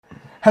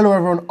Hello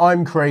everyone,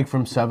 I'm Craig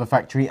from Server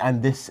Factory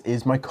and this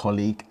is my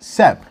colleague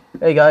Seb.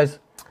 Hey guys.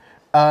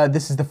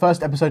 This is the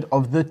first episode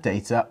of the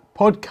Data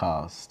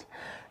Podcast.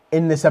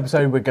 In this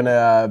episode we're going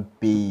to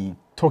be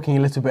talking a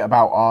little bit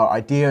about our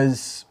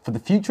ideas for the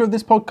future of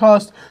this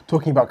podcast,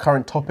 talking about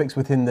current topics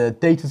within the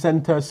data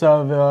center,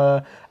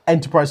 server,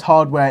 enterprise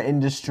hardware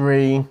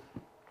industry,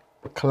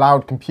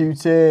 cloud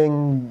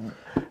computing,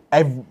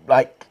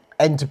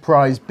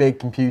 enterprise big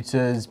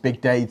computers,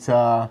 big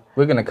data.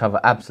 We're going to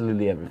cover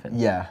absolutely everything.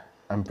 Yeah.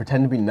 And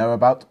pretend we know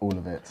about all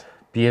of it.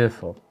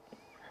 Beautiful.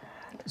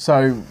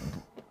 So,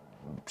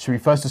 should we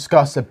first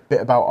discuss a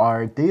bit about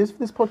our ideas for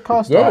this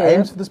podcast? Our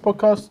aims for this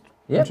podcast?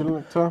 Yeah. Would you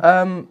like to?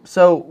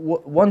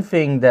 One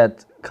thing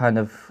that kind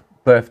of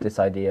birthed this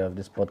idea of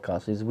this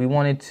podcast is we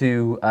wanted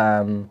to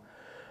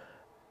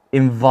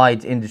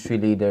invite industry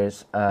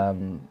leaders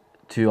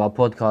to our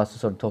podcast to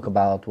sort of talk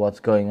about what's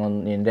going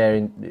on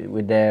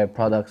with their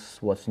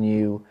products, what's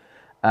new,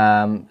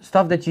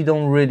 stuff that you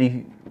don't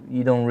really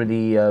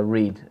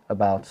read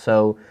about.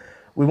 So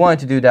we wanted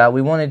to do that.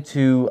 We wanted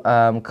to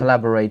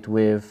collaborate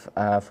with,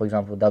 for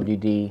example,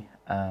 WD,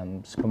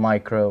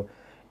 Supermicro,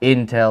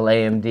 Intel,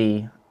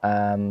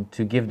 AMD,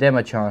 to give them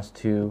a chance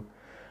to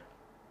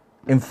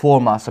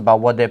inform us about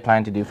what they're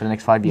planning to do for the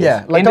next 5 years.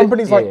 Yeah,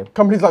 companies like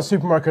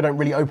Supermicro don't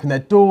really open their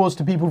doors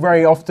to people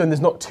very often.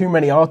 There's not too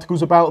many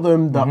articles about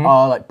them that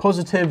are like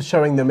positive,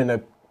 showing them in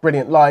a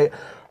brilliant light.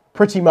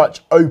 Pretty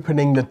much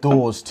opening the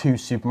doors to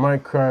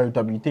Supermicro,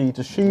 WD,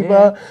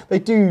 Toshiba. Yeah. They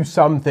do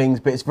some things,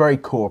 but it's very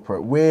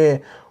corporate.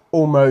 We're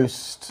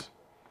obviously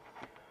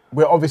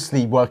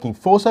working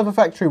for Server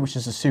Factory, which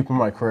is a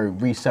Supermicro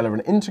reseller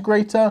and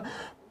integrator,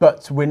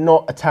 but we're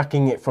not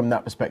attacking it from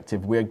that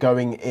perspective. We're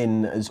going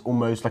in as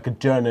almost like a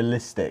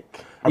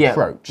journalistic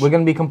approach. We're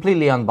going to be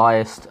completely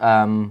unbiased.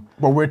 Well,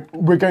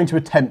 we're going to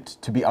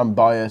attempt to be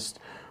unbiased.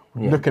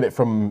 Look at it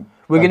from...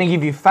 We're going to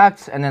give you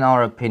facts and then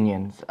our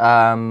opinions.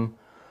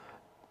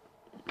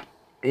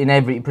 In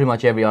pretty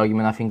much every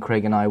argument, I think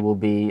Craig and I will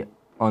be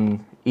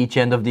on each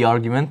end of the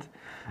argument.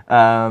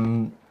 But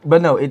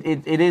no,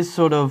 it is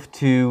sort of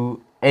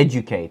to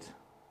educate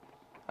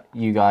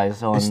you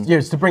guys on...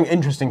 It's to bring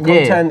interesting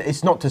content. Yeah.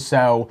 It's not to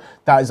sell.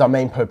 That is our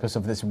main purpose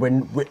of this.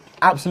 We're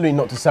absolutely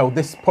not to sell.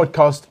 This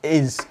podcast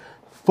is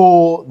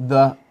for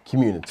the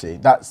community.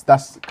 That's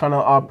kind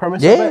of our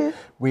premise of it.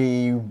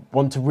 We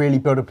want to really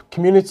build a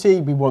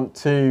community. We want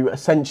to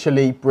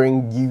essentially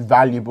bring you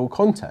valuable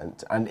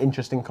content and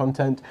interesting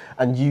content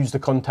and use the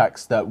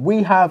contacts that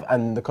we have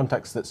and the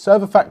contacts that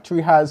Server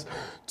Factory has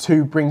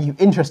to bring you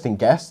interesting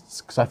guests,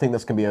 because I think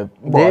that's going to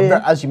be,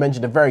 as you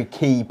mentioned, a very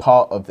key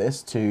part of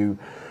this, to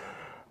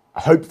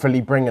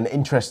hopefully bring an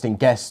interesting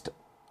guest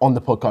on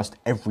the podcast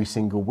every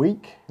single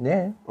week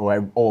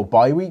or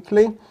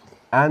bi-weekly,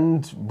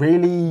 and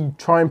really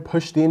try and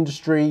push the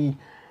industry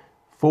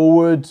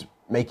forward,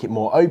 make it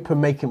more open,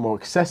 make it more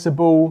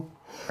accessible.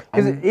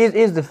 Because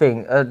here's the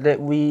thing, that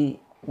we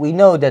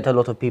know that a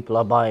lot of people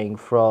are buying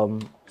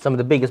from some of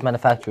the biggest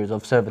manufacturers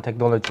of server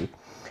technology,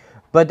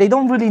 but they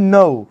don't really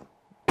know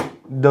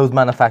those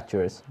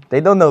manufacturers.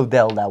 They don't know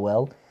Dell that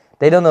well.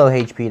 They don't know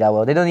HP that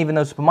well. They don't even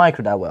know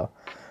Supermicro that well,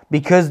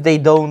 because they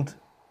don't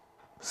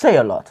say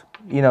a lot.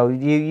 You know,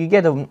 you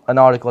get an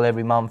article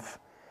every month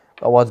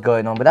about what's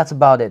going on, but that's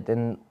about it,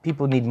 and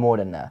people need more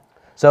than that.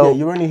 So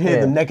you only hear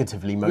them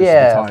negatively most of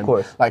the time. Of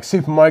course. Like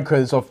Supermicro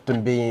has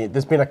often been,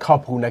 there's been a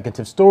couple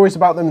negative stories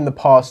about them in the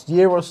past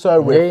year or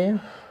so.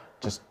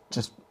 Just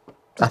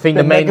I think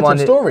the main one.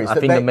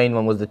 The main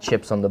one was the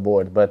chips on the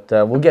board, but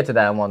we'll get to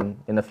that one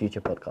in a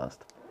future podcast.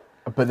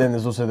 But then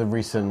there's also the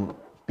recent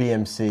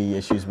BMC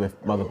issues with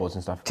motherboards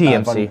and stuff.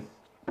 TMC.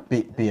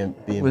 BMC.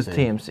 It was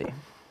TMC.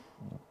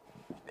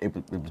 It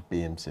was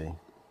BMC.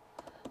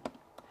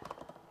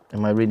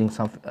 Am I reading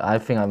something? I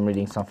think I'm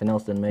reading something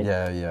else then, mate.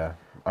 Yeah.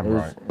 I'm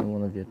right. In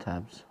one of your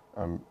tabs.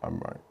 I'm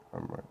right.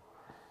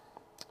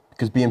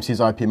 Because BMC's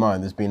IPMI,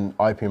 and there's been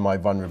IPMI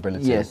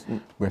vulnerability. Yes. I'm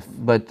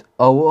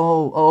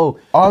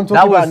talking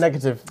about a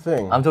negative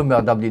thing. I'm talking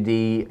about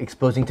WD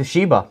exposing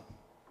Toshiba. Well,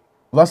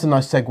 that's a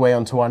nice segue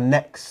onto our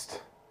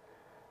next.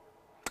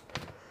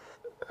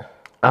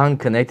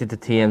 Unconnected to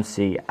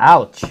TMC.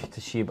 Ouch,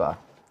 Toshiba.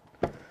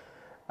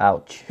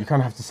 Ouch. You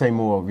kind of have to say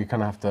more. You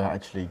kind of have to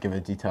actually give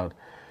it detailed.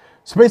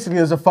 So basically,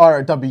 there's a fire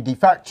at WD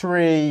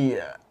factory.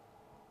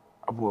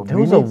 There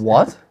was a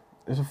what?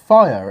 There's a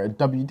fire at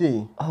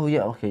WD. Oh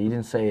yeah, okay. You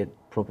didn't say it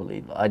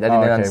properly. I didn't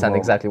understand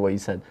exactly what you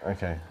said.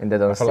 Okay. In that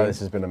I feel like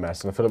this has been a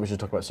mess, and I feel like we should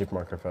talk about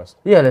Supermicro first.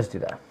 Yeah, let's do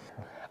that.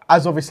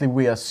 As obviously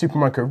we are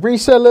Supermicro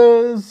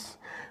resellers,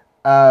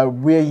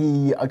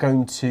 we are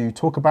going to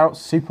talk about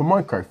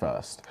Supermicro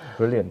first.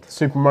 Brilliant.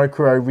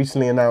 Supermicro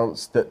recently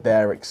announced that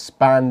they're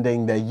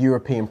expanding their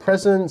European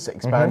presence,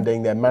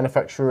 expanding their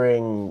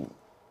manufacturing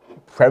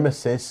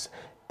premises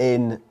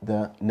in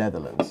the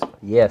Netherlands.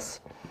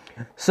 Yes.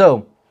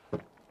 So,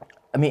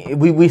 I mean,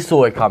 we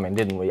saw it coming,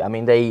 didn't we? I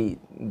mean, they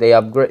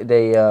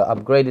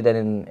upgraded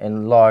and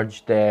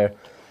enlarged their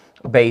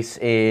base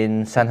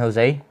in San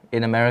Jose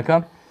in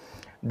America.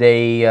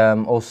 They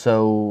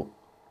also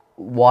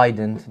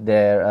widened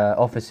their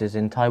offices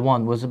in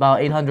Taiwan. Was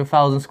about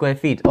 800,000 square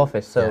feet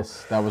office. So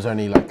yes, that was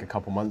only like a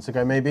couple months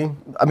ago, maybe.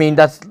 I mean,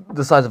 that's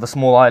the size of a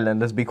small island.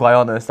 Let's be quite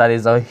honest. That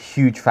is a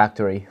huge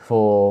factory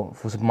for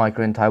Supermicro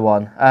in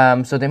Taiwan.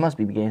 So they must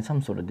be getting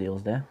some sort of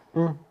deals there.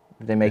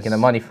 They're making the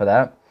money for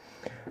that.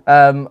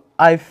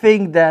 I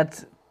think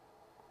that.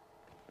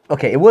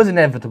 Okay, it was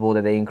inevitable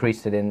that they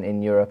increased it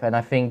in Europe, and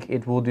I think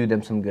it will do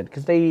them some good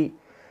because they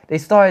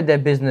started their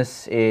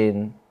business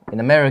in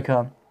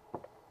America.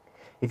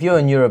 If you're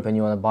in Europe and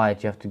you want to buy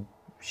it, you have to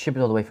ship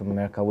it all the way from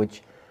America,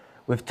 which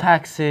with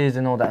taxes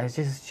and all that,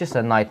 it's just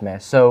a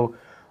nightmare. So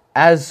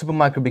as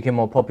Supermicro became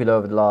more popular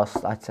over the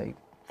last, I'd say,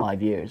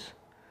 5 years,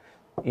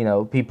 you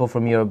know, people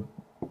from Europe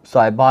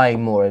started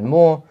buying more and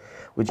more,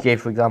 which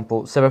gave, for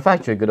example,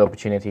 Factory a good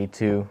opportunity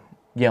to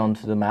get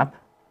onto the map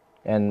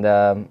and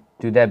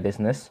do their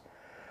business.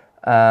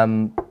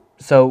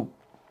 So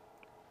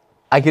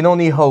I can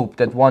only hope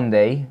that one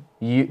day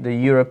the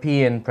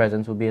European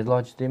presence will be as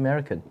large as the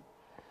American.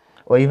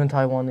 Or even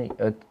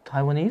Taiwanese?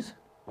 Taiwanese?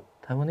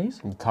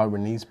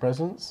 Taiwanese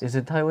presence? Is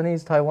it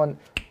Taiwanese? Taiwan?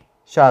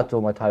 Shout out to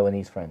all my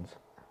Taiwanese friends.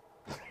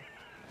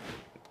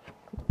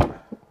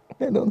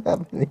 I don't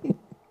have any.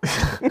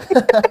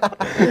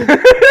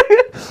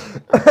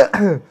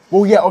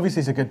 Well, yeah,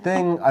 obviously it's a good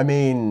thing. I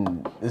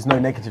mean, there's no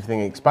negative thing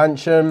in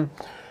expansion.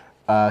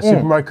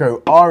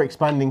 Supermicro are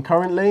expanding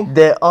currently.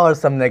 There are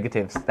some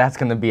negatives. That's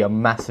going to be a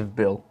massive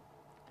bill.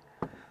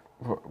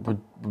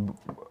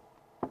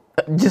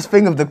 Just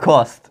think of the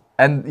cost.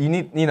 And you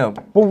need, you know...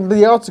 Well,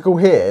 the article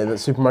here that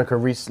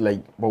Supermicro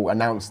recently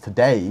announced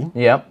today,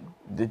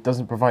 it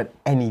doesn't provide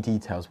any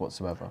details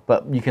whatsoever.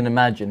 But you can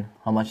imagine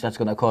how much that's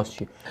going to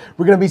cost you.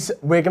 We're going to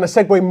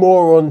segue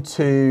more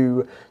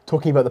onto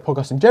talking about the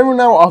podcast in general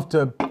now,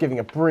 after giving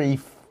a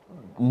brief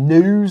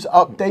news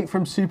update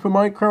from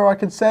Supermicro, I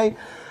could say.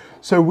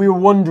 So we were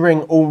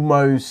wondering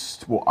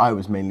almost, well, I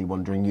was mainly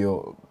wondering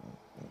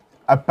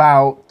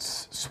about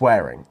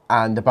swearing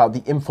and about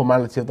the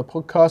informality of the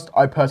podcast.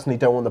 I personally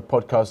don't want the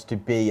podcast to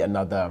be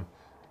another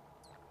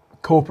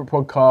corporate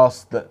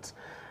podcast that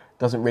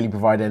doesn't really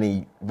provide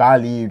any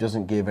value,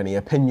 doesn't give any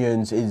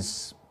opinions,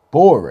 is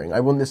boring. I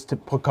want this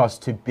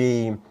podcast to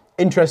be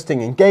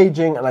interesting,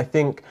 engaging, and I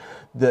think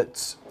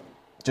that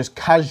just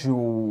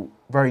casual,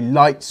 very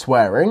light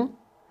swearing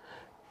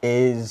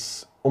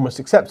is almost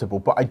acceptable,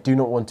 but I do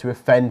not want to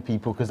offend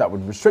people because that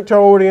would restrict our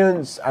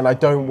audience, and I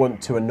don't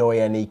want to annoy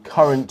any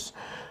current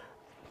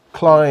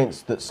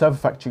clients that Server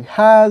Factory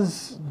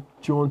has.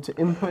 Do you want to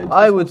input into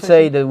I would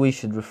say that we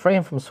should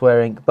refrain from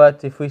swearing,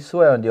 but if we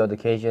swear on the odd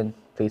occasion,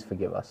 please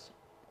forgive us.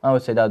 I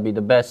would say that would be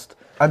the best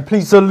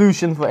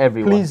solution for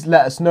everyone. Please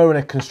let us know in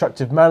a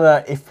constructive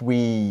manner if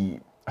we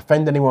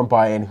offend anyone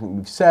by anything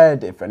we've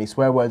said, if any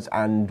swear words,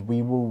 and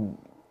we will,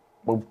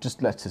 well,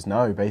 just let us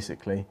know,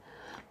 basically.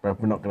 But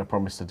we're not going to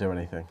promise to do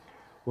anything.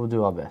 We'll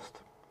do our best.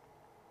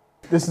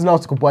 This is an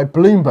article by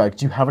Bloomberg.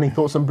 Do you have any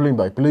thoughts on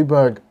Bloomberg?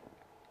 Bloomberg,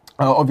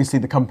 obviously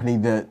the company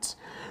that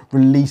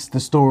released the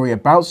story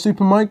about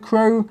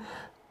Supermicro,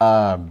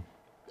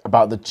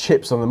 about the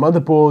chips on the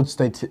motherboards,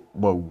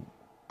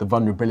 the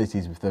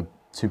vulnerabilities with the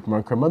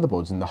Supermicro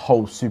motherboards and the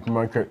whole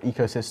Supermicro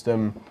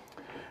ecosystem,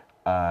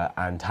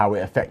 and how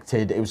it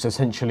affected. It was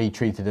essentially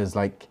treated as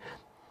like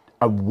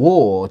a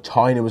war.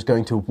 China was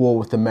going to war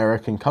with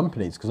American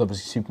companies because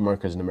obviously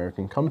Supermicro is an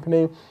American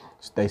company.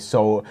 So they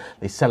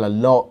sell a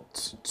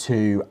lot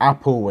to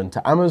Apple and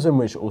to Amazon,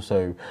 which are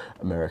also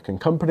American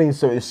companies.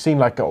 So it seemed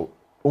like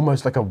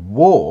almost like a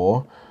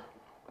war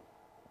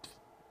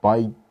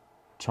by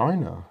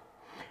China.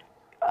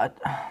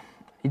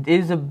 It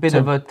is a bit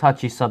of a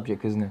touchy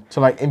subject, isn't it?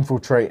 To like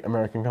infiltrate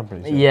American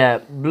companies. Yeah,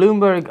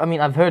 Bloomberg, I mean,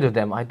 I've heard of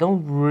them. I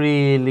don't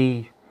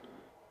really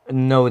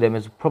know them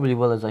as probably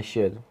well as I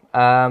should.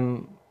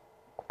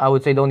 I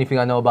would say the only thing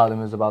I know about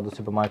them is about the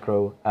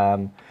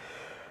Supermicro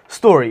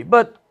story.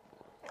 But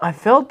I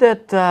felt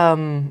that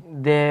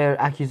their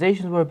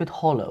accusations were a bit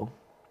hollow.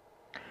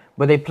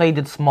 But they played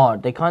it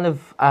smart. They kind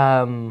of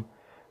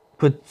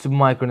put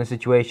Supermicro in a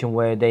situation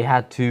where they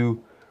had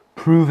to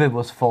prove it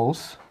was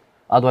false.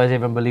 Otherwise,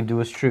 everyone believed it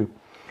was true.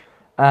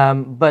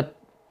 But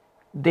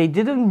they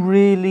didn't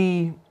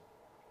really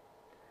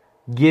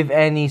give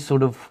any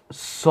sort of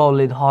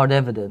solid, hard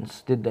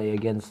evidence, did they,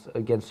 against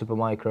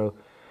Supermicro?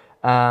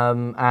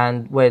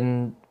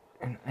 And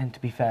to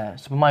be fair,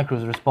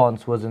 Supermicro's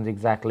response wasn't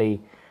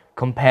exactly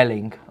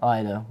compelling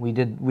either. We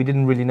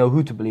didn't really know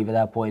who to believe at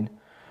that point.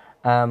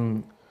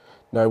 No,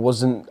 it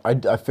wasn't.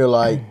 I feel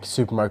like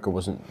Supermicro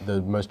wasn't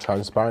the most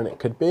transparent it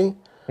could be.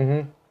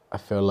 Mm-hmm. I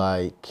feel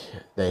like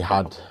they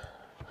had,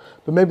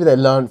 but maybe they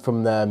learned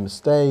from their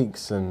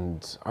mistakes,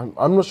 and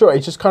I'm not sure.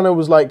 It just kind of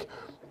was like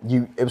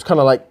it was kind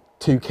of like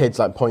two kids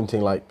like pointing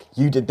like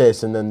you did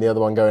this, and then the other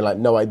one going like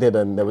no I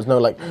didn't. There was no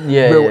like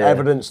real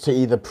evidence to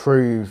either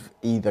prove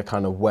either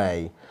kind of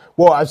way.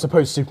 Well, I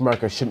suppose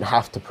Supermicro shouldn't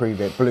have to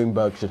prove it.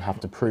 Bloomberg should have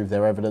to prove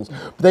their evidence.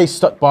 But they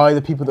stuck by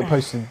the people that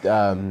posted,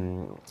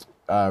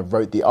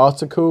 wrote the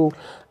article,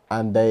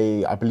 and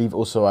I believe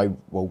also I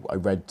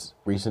read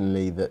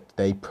recently that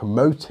they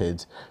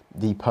promoted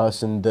the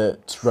person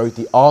that wrote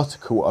the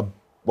article,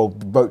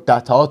 wrote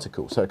that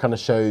article. So it kind of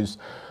shows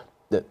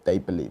that they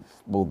believe,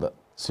 well, that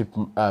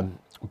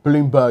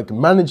Bloomberg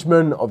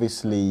management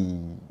obviously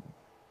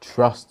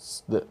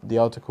trusts that the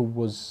article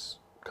was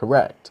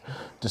correct,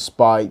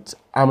 despite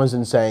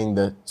Amazon saying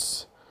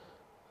that,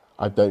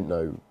 I don't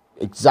know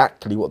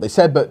exactly what they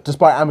said, but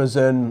despite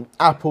Amazon,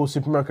 Apple,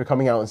 Supermicro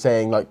coming out and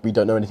saying, like, we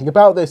don't know anything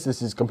about this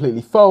is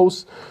completely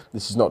false,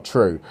 this is not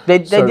true. They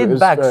did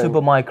back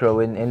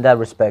Supermicro in that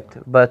respect,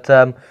 but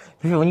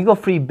when you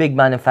got three big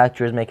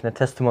manufacturers making a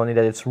testimony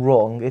that it's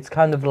wrong, it's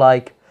kind of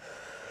like,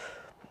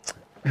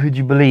 who do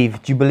you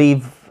believe? Do you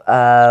believe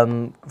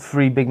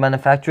three big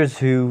manufacturers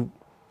who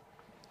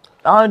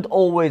aren't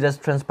always as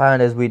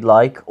transparent as we'd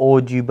like, or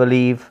do you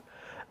believe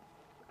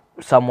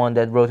someone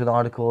that wrote an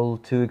article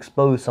to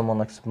expose someone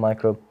like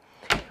Supermicro?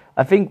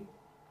 I think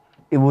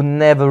it will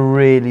never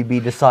really be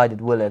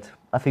decided, will it?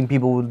 I think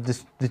people will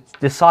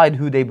decide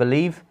who they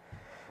believe,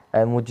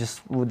 and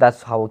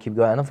that's how we'll keep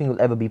going. I don't think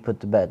it'll ever be put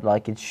to bed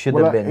like it should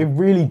have been. It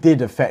really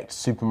did affect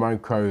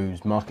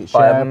Supermicro's market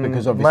share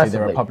because obviously massively.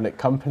 they're a public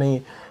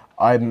company.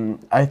 I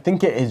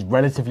think it is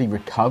relatively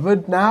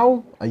recovered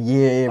now, a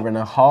year and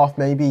a half,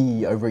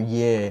 maybe over a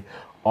year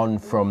on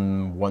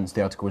from once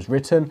the article was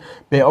written,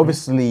 but it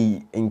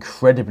obviously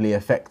incredibly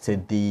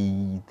affected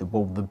the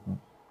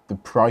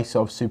price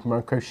of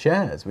Supermicro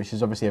shares, which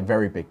is obviously a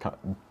very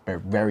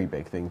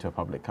big thing to a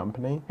public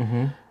company.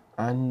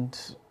 And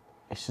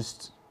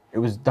it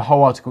was the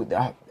whole article,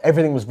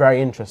 everything was very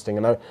interesting,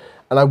 and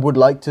I would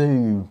like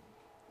to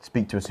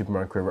speak to a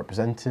Supermicro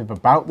representative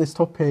about this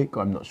topic.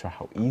 I'm not sure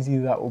how easy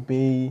that will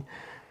be,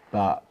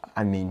 but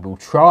I mean, we'll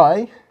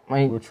try.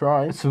 We'll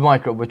try.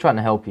 Supermicro, we're trying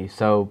to help you,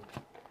 so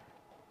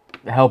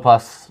help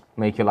us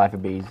make your life a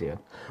bit easier.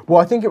 Well,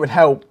 I think it would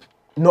help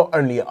not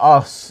only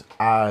us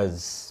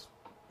as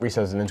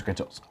resellers and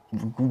integrators,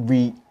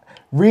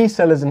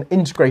 resellers and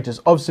integrators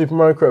of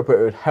Supermicro, but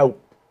it would help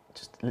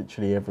just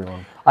literally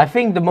everyone. I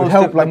think the most it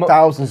would help like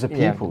thousands of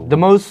people. Yeah, the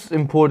most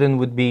important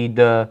would be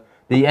the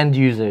end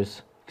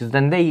users, because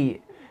then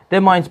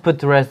their minds put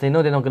to rest. They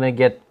know they're not going to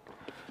get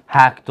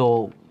hacked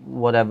or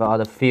whatever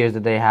other fears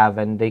that they have,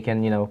 and they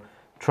can,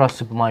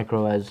 trust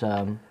Supermicro as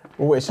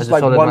well, it's just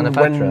like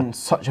when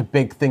such a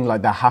big thing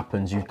like that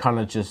happens, you kind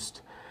of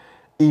just,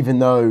 even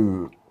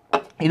though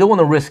you don't want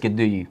to risk it,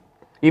 do you?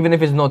 Even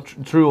if it's not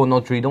true or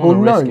not true, you don't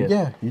want to risk it.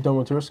 Yeah, you don't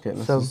want to risk it.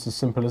 It's just as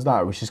simple as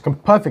that, which is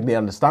perfectly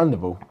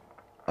understandable.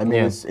 I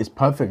mean, it's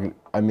perfectly.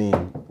 I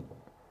mean,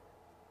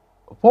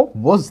 what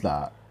was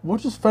that?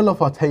 What just fell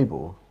off our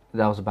table?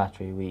 That was a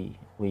battery.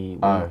 We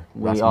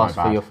asked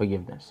for your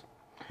forgiveness.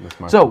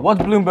 So,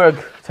 what's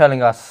Bloomberg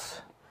telling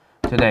us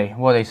today?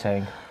 What are they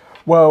saying?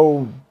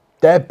 Well,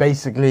 they're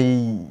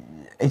basically,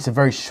 it's a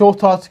very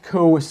short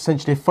article. It's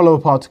essentially a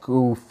follow-up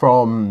article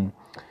from,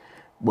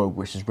 well,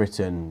 which is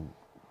written,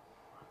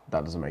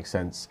 that doesn't make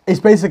sense.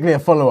 It's basically a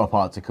follow-up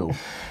article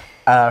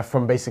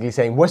from basically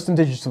saying Western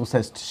Digital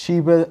says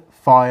Toshiba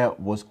fire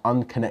was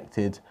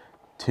unconnected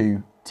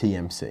to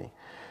TMC.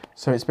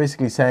 So it's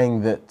basically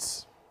saying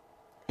that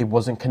it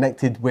wasn't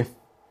connected with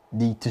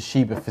the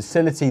Toshiba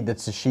facility, the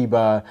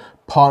Toshiba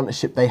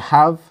partnership they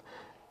have.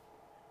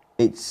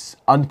 It's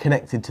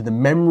unconnected to the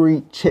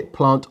memory chip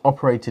plant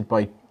operated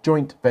by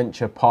joint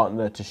venture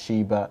partner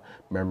Toshiba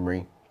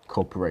Memory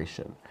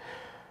Corporation.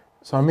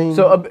 So I mean,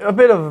 a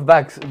bit of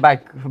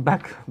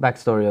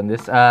backstory on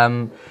this.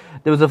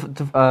 There was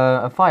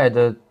a fire at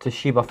the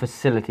Toshiba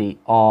facility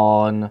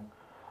on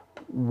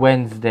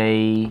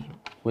Wednesday.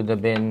 Would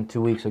have been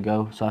 2 weeks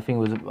ago. So I think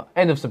it was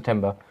end of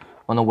September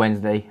on a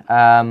Wednesday.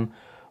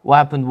 What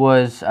happened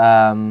was,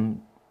 I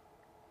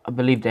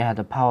believe they had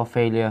a power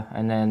failure,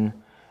 and then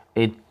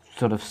it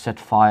sort of set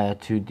fire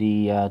to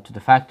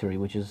the factory,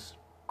 which is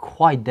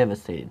quite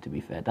devastating, to be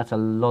fair. That's a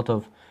lot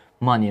of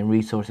money and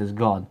resources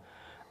gone.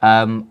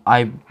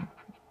 I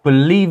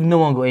believe no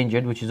one got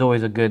injured, which is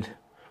always a good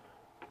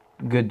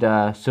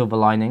silver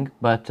lining,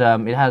 but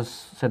it has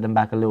set them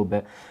back a little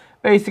bit.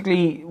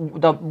 Basically,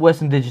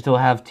 Western Digital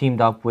have teamed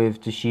up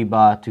with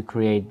Toshiba to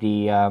create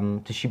the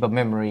Toshiba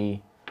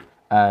memory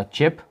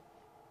chip.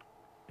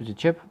 Is it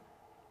chip?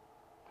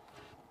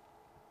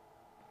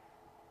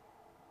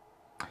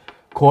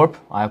 Corp,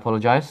 I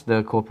apologize,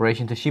 the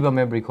corporation, Toshiba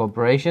Memory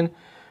Corporation,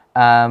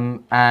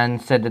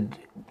 and said that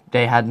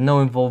they had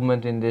no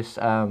involvement in this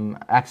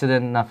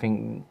accident,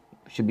 nothing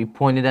should be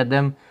pointed at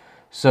them.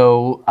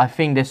 So I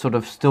think they're sort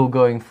of still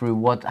going through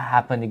what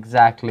happened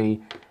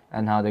exactly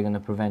and how they're going to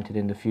prevent it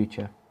in the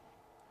future.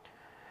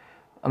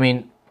 I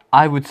mean,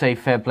 I would say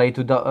fair play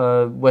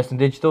to Western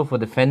Digital for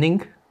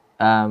defending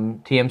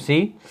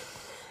TMC.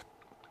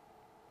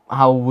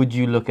 How would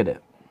you look at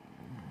it?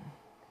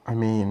 I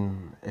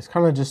mean, it's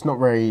kind of just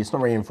it's not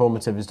very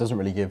informative. It doesn't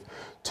really give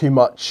too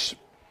much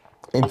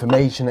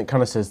information. It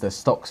kind of says their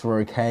stocks were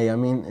okay. I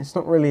mean, it's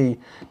not really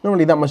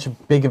that much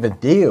big of a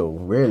deal,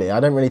 really. I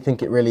don't really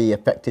think it really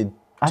affected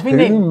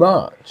too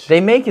much. They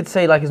make it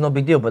say like it's no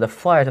big deal, but a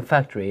fire at a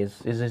factory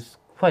is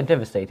quite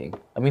devastating.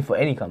 I mean, for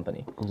any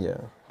company. Yeah,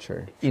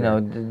 true. You know,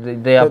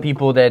 there are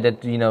people there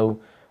that,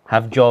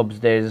 have jobs.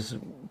 There's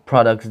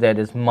products there.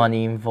 There's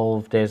money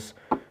involved.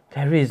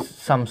 There is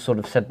some sort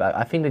of setback.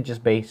 I think they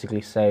just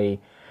basically say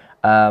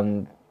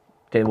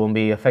they won't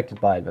be affected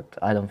by it, but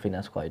I don't think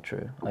that's quite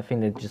true. I think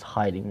they're just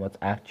hiding what's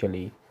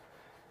actually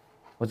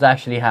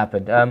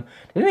happened.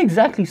 They didn't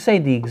exactly say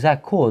the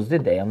exact cause,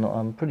 did they?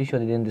 I'm pretty sure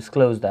they didn't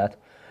disclose that.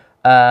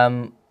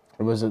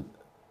 It was a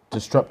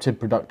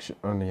disrupted production.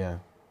 Oh yeah,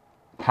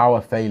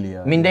 power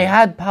failure. I mean, they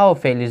had power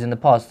failures in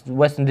the past.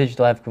 Western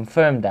Digital have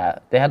confirmed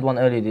that. They had one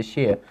earlier this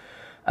year.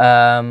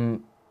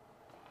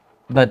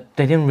 But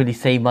they didn't really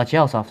say much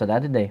else after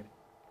that, did they?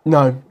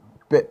 No,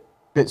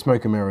 bit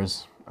smoke and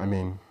mirrors. I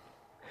mean,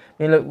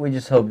 look, we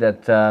just hope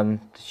that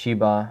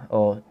Toshiba,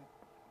 or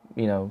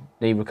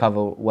they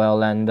recover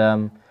well, and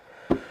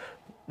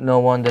no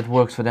one that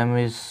works for them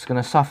is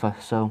gonna suffer.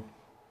 So,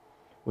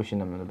 wishing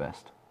them the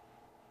best.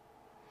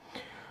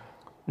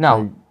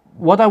 Now,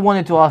 what I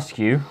wanted to ask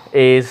you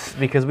is,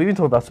 because we've been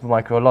talking about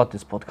Supermicro a lot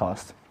this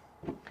podcast,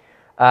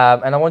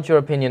 and I want your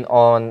opinion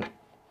on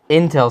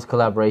Intel's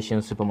collaboration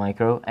with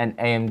Supermicro and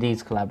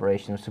AMD's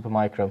collaboration with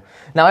Supermicro.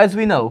 Now, as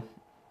we know,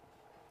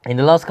 in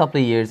the last couple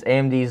of years,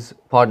 AMD's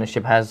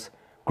partnership has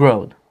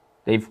grown.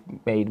 They've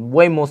made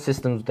way more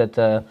systems that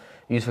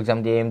use, for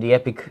example, the AMD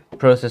EPYC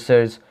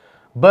processors,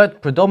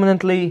 but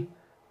predominantly,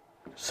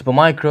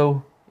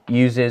 Supermicro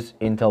uses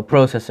Intel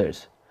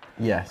processors.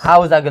 yes.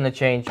 How is that going to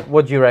change?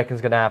 What do you reckon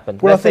is going to happen?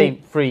 Well, Let's say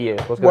 3 years.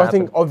 What's going to happen? I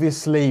think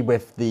obviously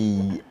with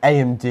the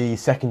AMD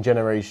second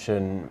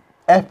generation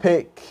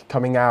EPYC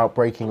coming out,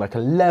 breaking like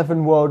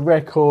 11 world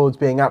records,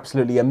 being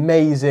absolutely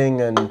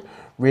amazing and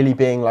really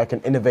being like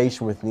an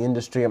innovation within the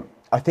industry,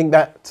 I think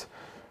that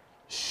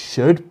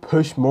should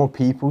push more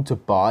people to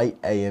buy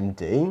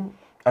AMD.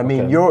 I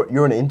mean, you're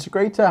an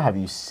integrator. Have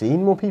you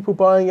seen more people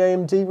buying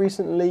AMD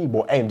recently?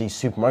 Or AMD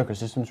Supermicro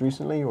systems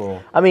recently?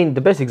 Or I mean,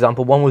 the best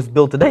example, one was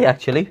built today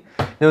actually.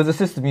 There was a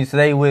system used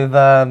today with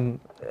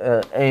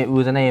it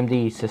was an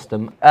AMD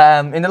system.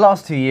 In the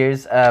last 2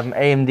 years,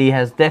 AMD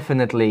has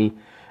definitely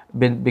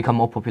become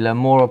more popular.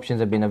 More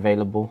options have been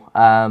available.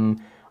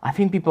 I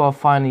think people are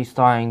finally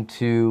starting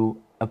to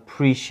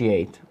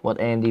appreciate what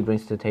AMD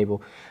brings to the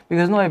table,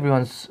 because not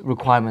everyone's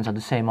requirements are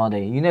the same, are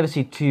they? You never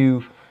see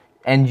two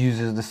end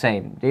users the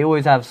same. They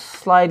always have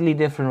slightly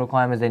different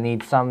requirements. They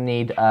need, some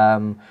need,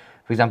 for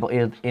example,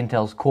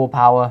 Intel's core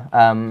power.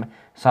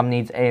 Some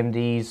needs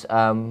AMD's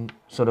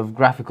sort of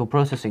graphical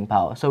processing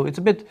power. So it's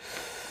a bit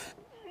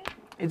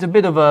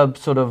of a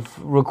sort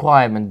of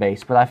requirement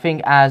base. But I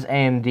think as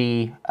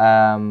AMD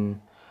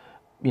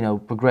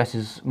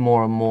progresses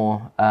more and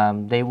more,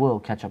 they will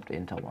catch up to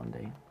Intel one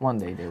day. One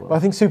day they will. But I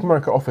think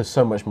Supermicro offers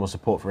so much more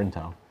support for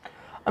Intel.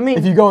 I mean,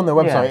 if you go on their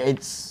website,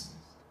 it's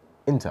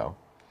Intel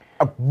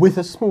with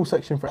a small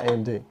section for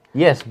AMD.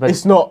 Yes, but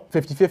it's not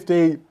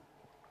 50-50.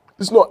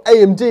 It's not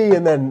AMD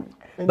and then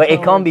Intel. But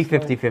it can't be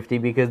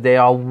 50-50 because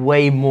there are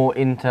way more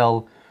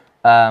Intel,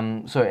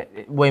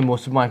 way more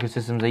Supermicro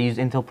systems that use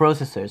Intel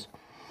processors.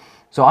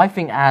 So I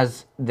think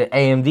as the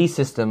AMD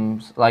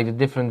systems, like the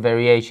different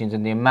variations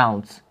and the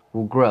amounts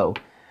will grow,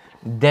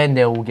 then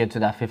they will get to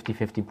that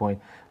 50-50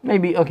 point.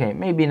 Maybe in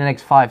the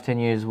next 5-10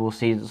 years we'll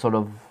see sort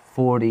of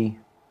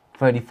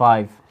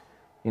 40-35,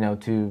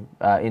 to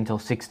Intel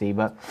 60.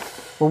 But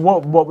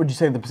well, what would you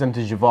say the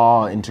percentage of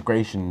our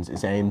integrations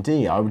is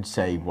AMD? I would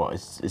say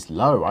it's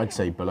low. I'd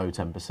say below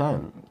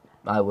 10%.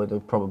 I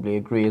would probably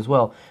agree as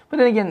well. But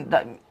then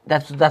again,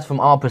 that's from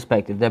our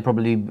perspective. There are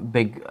probably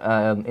big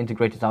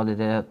integrators out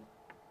there.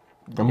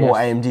 The more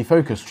AMD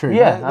focused, true.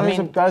 Yeah,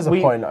 there's a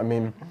point. I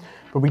mean,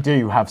 but we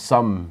do have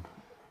some.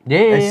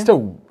 Yeah.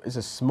 It's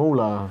a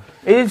smaller.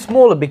 It is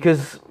smaller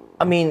because,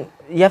 I mean,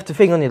 you have to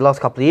think on the last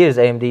couple of years,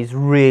 AMD's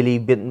really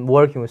been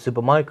working with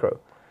Supermicro.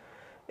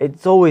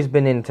 It's always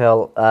been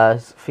Intel, I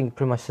think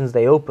pretty much since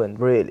they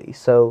opened, really.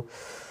 So,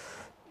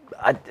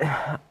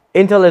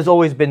 Intel has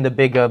always been the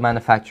bigger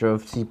manufacturer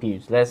of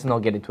CPUs. Let's not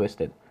get it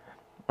twisted,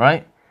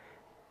 right?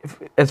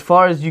 As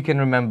far as you can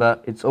remember,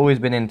 it's always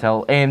been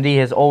Intel. AMD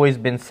has always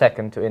been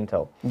second to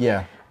Intel.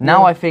 Yeah.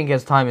 Now I think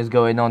as time is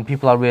going on,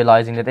 people are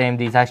realizing that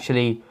AMD's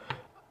actually,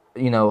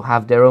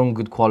 have their own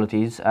good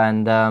qualities,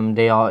 and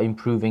they are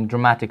improving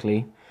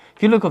dramatically.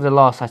 If you look over the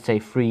last, I'd say,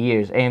 3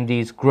 years,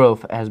 AMD's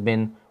growth has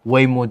been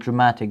way more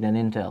dramatic than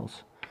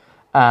Intel's.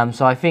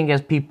 So I think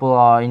as people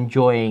are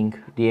enjoying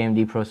the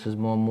AMD processors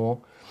more and more,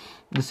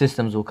 the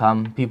systems will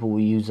come, people will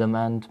use them,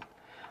 and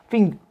I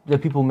think the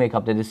people make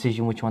up their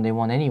decision which one they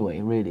want anyway,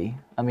 really.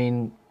 I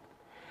mean,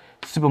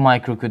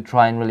 Supermicro could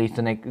try and release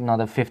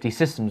another 50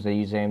 systems that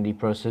use AMD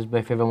processors,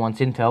 but if everyone wants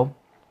Intel,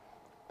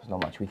 there's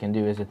not much we can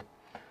do, is it?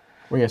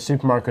 Well, yeah,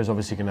 Supermicro is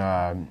obviously going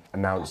to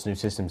announce new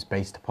systems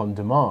based upon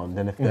demand,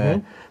 and if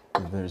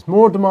there's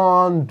more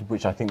demand,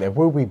 which I think there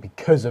will be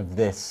because of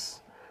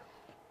this,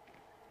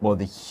 well,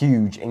 the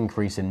huge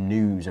increase in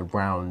news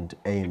around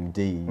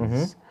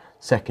AMD's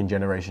second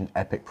generation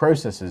EPYC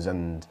processors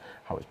and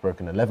how it's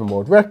broken 11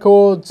 world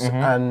records,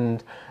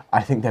 and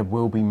I think there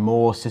will be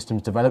more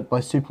systems developed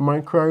by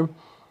Supermicro,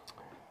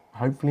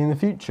 hopefully in the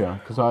future,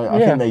 because I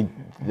think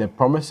they're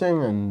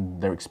promising and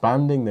they're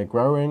expanding, they're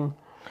growing.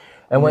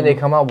 And when they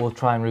come out, we'll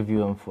try and review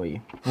them for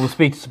you. We'll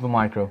speak to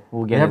Supermicro.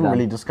 We'll get it done.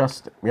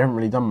 We haven't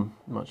really done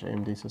much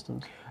AMD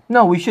systems.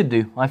 No, we should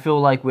do. I feel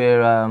like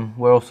we're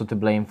also to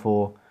blame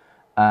for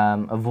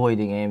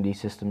avoiding AMD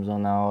systems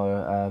on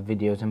our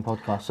videos and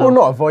podcasts. So well,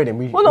 not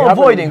avoiding. Not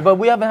avoiding, but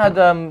we haven't had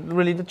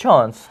really the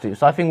chance to.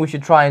 So I think we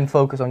should try and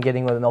focus on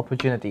getting an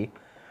opportunity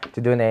to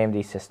do an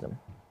AMD system.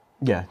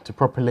 Yeah, to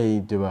properly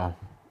do a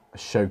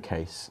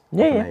showcase of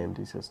an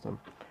AMD system.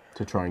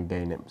 To try and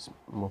gain it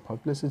more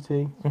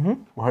publicity. Well,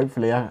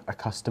 hopefully a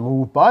customer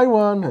will buy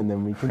one, and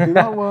then we can do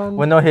that one.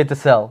 We're not here to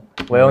sell.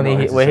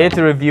 We're here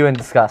to review and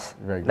discuss.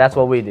 That's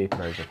what we do.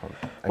 Very good point.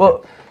 Okay.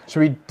 Well, should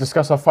we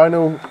discuss our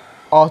final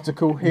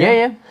article here?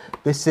 Yeah.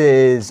 This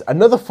is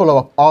another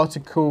follow-up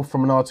article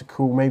from an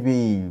article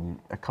maybe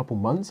a couple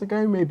months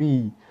ago,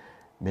 maybe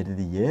mid of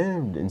the year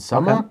in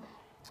summer.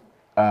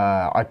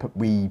 Okay.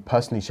 We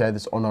personally share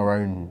this on our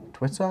own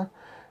Twitter.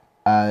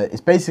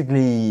 It's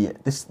basically,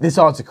 this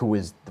article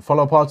is the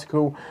follow-up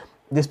article.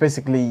 This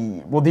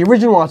basically, well, the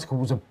original article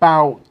was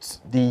about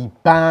the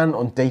ban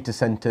on data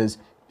centers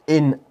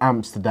in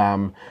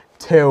Amsterdam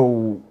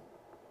till,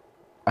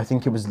 I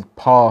think it was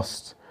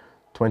past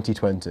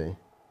 2020. I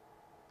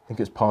think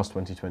it was past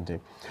 2020.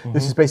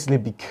 This is basically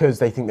because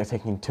they think they're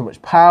taking too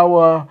much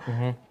power,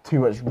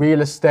 too much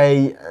real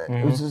estate.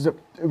 It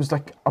was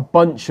like a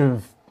bunch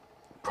of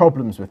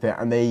problems with it,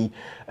 and they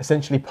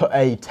essentially put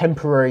a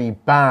temporary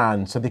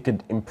ban so they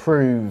could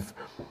improve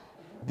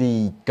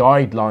the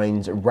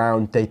guidelines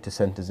around data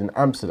centers in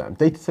Amsterdam.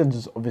 Data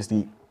centers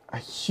obviously a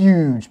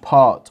huge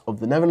part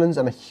of the Netherlands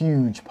and a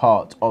huge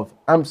part of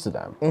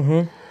Amsterdam.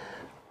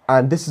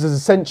 And this is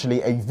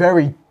essentially a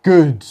very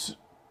good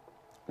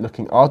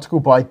looking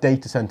article by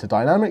Data Center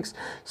Dynamics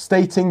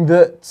stating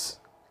that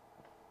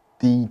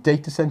the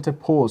data center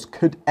pause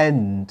could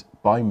end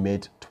by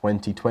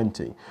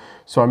mid-2020.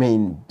 So, I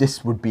mean,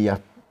 this would be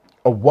a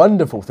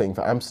wonderful thing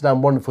for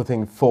Amsterdam, wonderful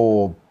thing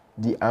for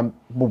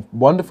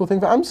wonderful thing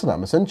for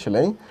Amsterdam,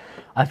 essentially.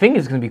 I think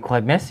it's going to be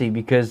quite messy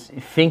because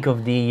think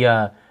of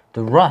the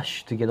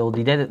rush to get all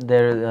the data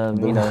there,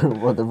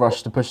 the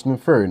rush to push them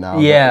through now.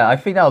 Yeah, I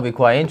think that would be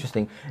quite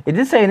interesting. It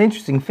did say an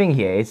interesting thing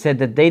here. It said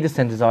that data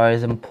centers are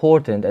as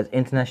important as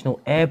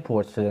international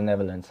airports to the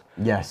Netherlands.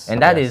 Yes.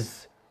 And that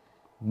is...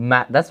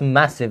 that's a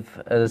massive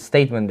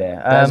statement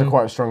there. That's a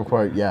quite strong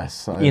quote,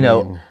 yes.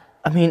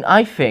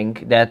 I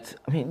think that,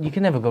 you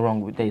can never go wrong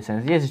with data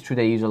centers. Yes, it's true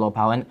they use a lot of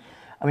power. And,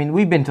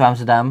 we've been to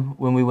Amsterdam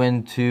when we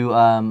went to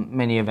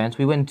many events.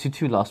 We went to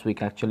 2 last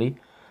week, actually.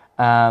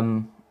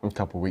 A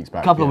couple of weeks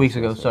back. A couple of weeks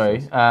ago, sorry.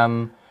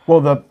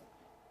 The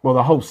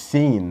whole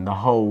scene, the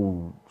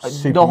whole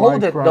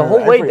Supermicro, the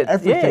whole way that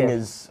everything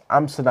is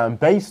Amsterdam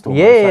based.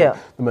 Almost. Yeah.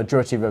 The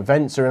majority of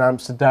events are in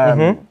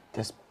Amsterdam.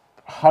 There's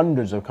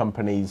hundreds of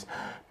companies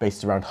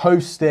based around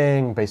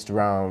hosting, based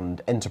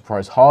around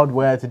enterprise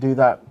hardware to do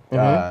that,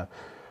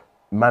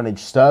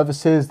 managed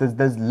services.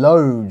 There's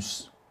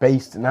loads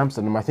based in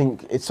Amsterdam. I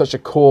think it's such a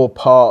core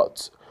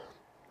part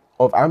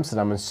of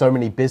Amsterdam, and so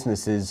many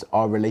businesses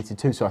are related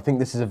to. So I think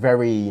this is a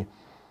very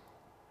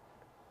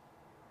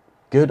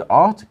good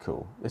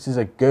article. This is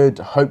a good,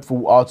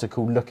 hopeful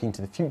article looking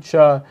to the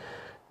future.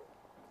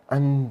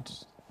 And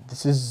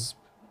this is,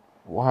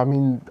 I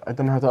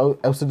don't know how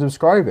else to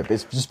describe it, but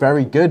it's just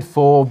very good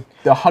for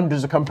the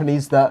hundreds of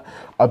companies that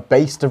are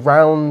based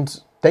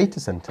around data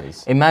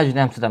centers. Imagine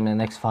Amsterdam in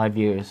the next 5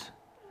 years.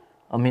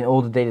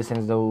 All the data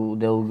centers, they'll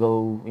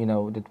go,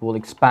 that will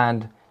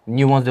expand.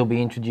 New ones, they'll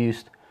be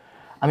introduced.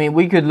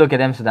 We could look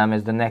at Amsterdam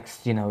as the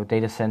next,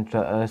 data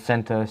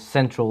center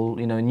central,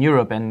 in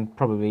Europe and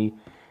probably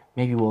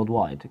maybe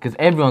worldwide, because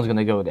everyone's going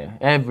to go there.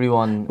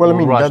 Everyone.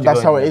 Well,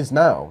 that's how it is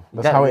now.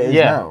 That's how it is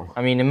now.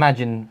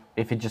 Imagine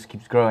if it just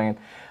keeps growing.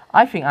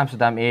 I think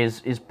Amsterdam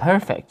is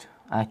perfect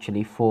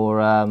actually for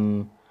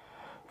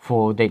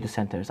data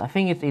centers. I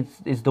think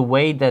it's the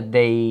way that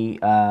they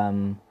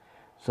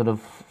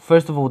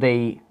first of all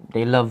they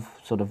love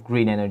sort of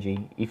green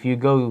energy. If you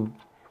go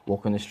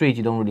walk on the street,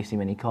 you don't really see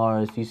many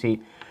cars. You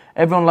see,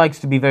 everyone likes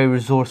to be very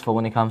resourceful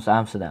when it comes to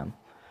Amsterdam.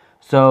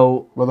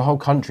 So the whole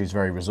country is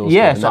very resourceful.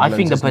 Yeah, so I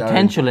think the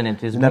potential in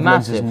it is massive.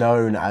 Netherlands is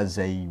known as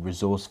a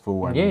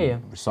resourceful and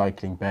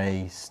recycling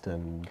based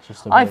and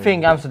just. I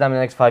think Amsterdam in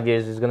the next 5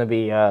 years is going to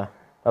be a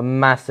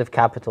massive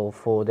capital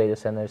for data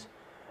centers.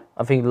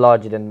 I think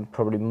larger than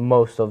probably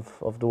most of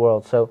the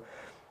world. So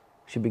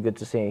should be good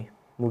to see.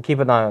 We'll keep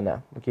an eye on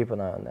that.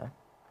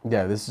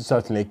 Yeah, this is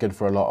certainly good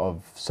for a lot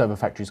of server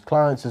factories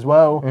clients as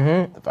well.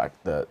 The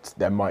fact that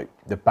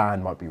the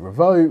ban might be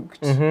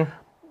revoked.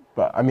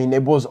 But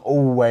it was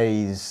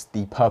always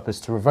the purpose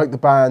to revoke the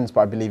bans,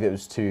 but I believe it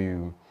was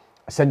to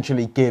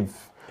essentially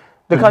give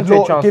the country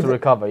a chance to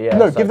recover. Yeah.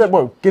 No,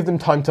 give them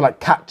time to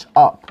catch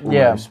up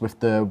almost with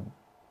the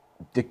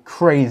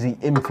crazy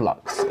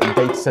influx in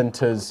data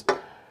centers.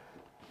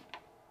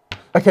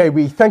 Okay,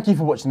 we thank you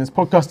for watching this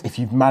podcast. If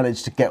you've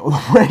managed to get all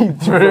the way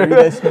through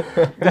this,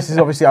 this is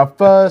obviously our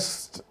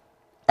first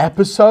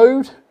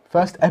episode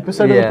of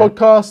the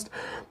podcast,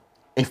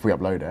 if we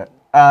upload it,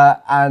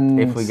 and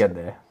if we get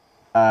there.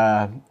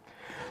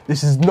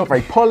 this is not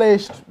very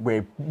polished.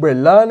 We're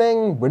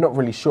learning. We're not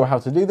really sure how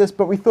to do this,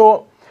 but we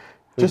thought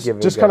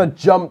just kind of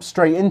jump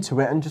straight into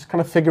it and just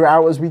kind of figure it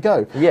out as we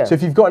go. Yeah. So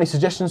if you've got any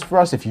suggestions for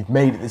us, if you've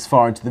made it this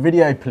far into the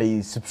video,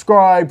 please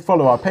subscribe,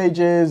 follow our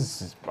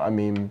pages. I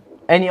mean,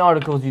 any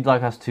articles you'd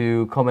like us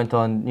to comment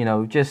on, you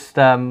know, just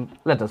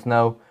let us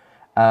know.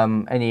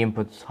 Any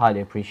inputs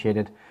highly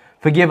appreciated.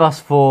 Forgive us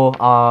for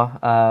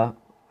our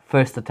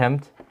first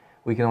attempt.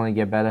 We can only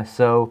get better.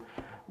 So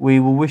we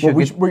will wish you.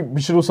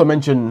 We should also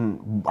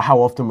mention how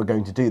often we're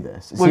going to do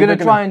this. We're going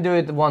to try and do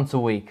it once a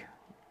week.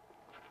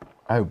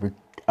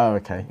 Oh,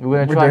 okay.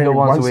 We're going to try and do it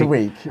once a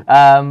week.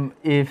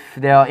 If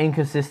there are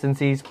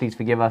inconsistencies, please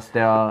forgive us.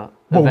 There are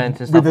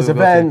events and stuff. With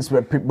events,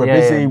 we're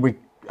busy. Yeah. We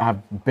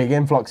have big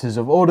influxes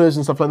of orders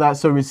and stuff like that.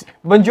 So it's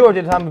majority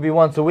of the time will be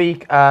once a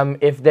week.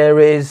 If there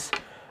is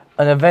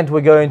an event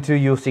we're going to,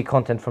 you'll see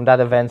content from that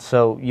event.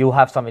 So you'll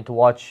have something to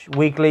watch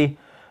weekly.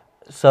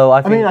 So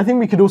I think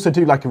we could also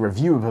do like a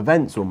review of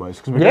events almost,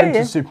 because we're going to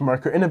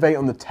Supermicro Innovate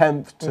on the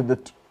 10th to the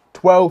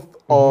 12th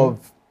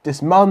of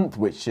this month,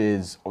 which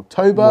is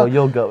October. Well,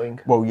 you're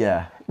going. Well,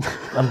 yeah.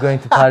 I'm going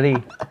to Paris.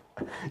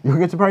 You're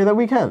going to Paris that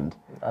weekend?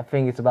 I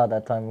think it's about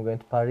that time we're going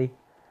to Paris.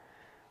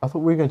 I thought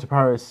we were going to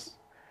Paris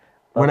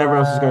when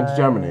everyone else is going to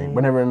Germany,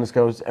 when everyone else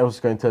is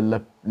going to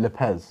Le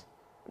Pez.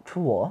 To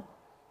what?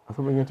 I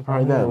thought we were going to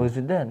Paris then. Was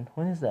it then?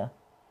 When is that?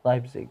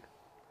 Leipzig.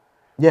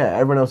 Yeah,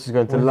 everyone else is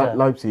going to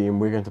Leipzig and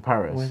we're going to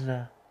Paris. Where's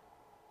that?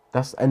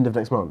 That's end of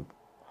next month.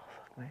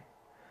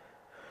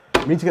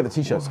 We need to get the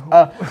t-shirts.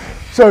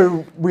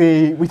 So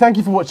we thank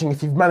you for watching.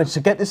 If you've managed to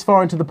get this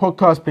far into the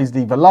podcast, please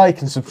leave a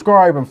like and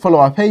subscribe and follow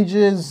our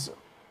pages.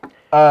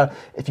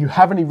 If you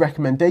have any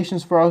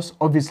recommendations for us,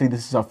 obviously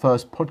this is our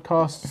first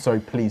podcast, so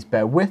please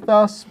bear with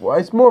us. Well,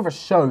 it's more of a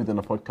show than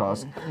a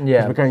podcast.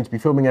 Yeah. We're going to be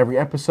filming every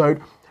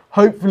episode.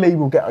 Hopefully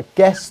we'll get a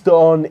guest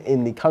on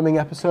in the coming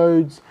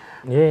episodes.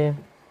 Yeah.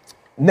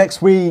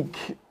 Next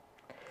week,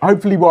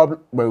 hopefully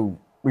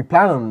we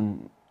plan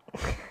on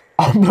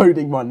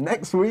uploading one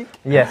next week.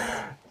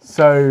 Yes.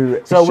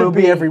 So we'll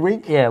be every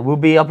week. Yeah, we'll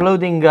be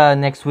uploading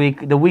next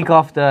week. The week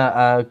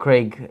after,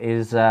 Craig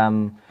is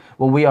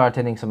we are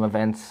attending some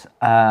events.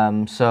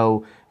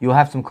 So you'll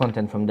have some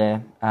content from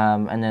there.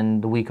 And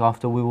then the week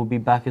after, we will be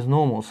back as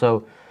normal.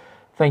 So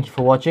thank you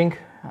for watching.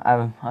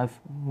 I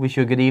wish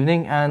you a good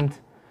evening and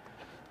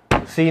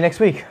see you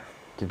next week.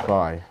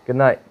 Goodbye. Good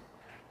night.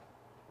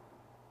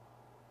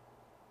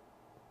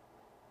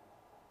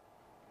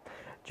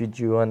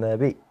 Juju on that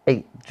beat,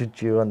 hey,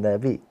 juju on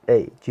that beat,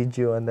 hey,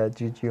 juju on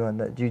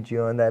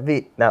that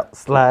beat. Now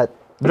slide,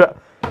 bruh.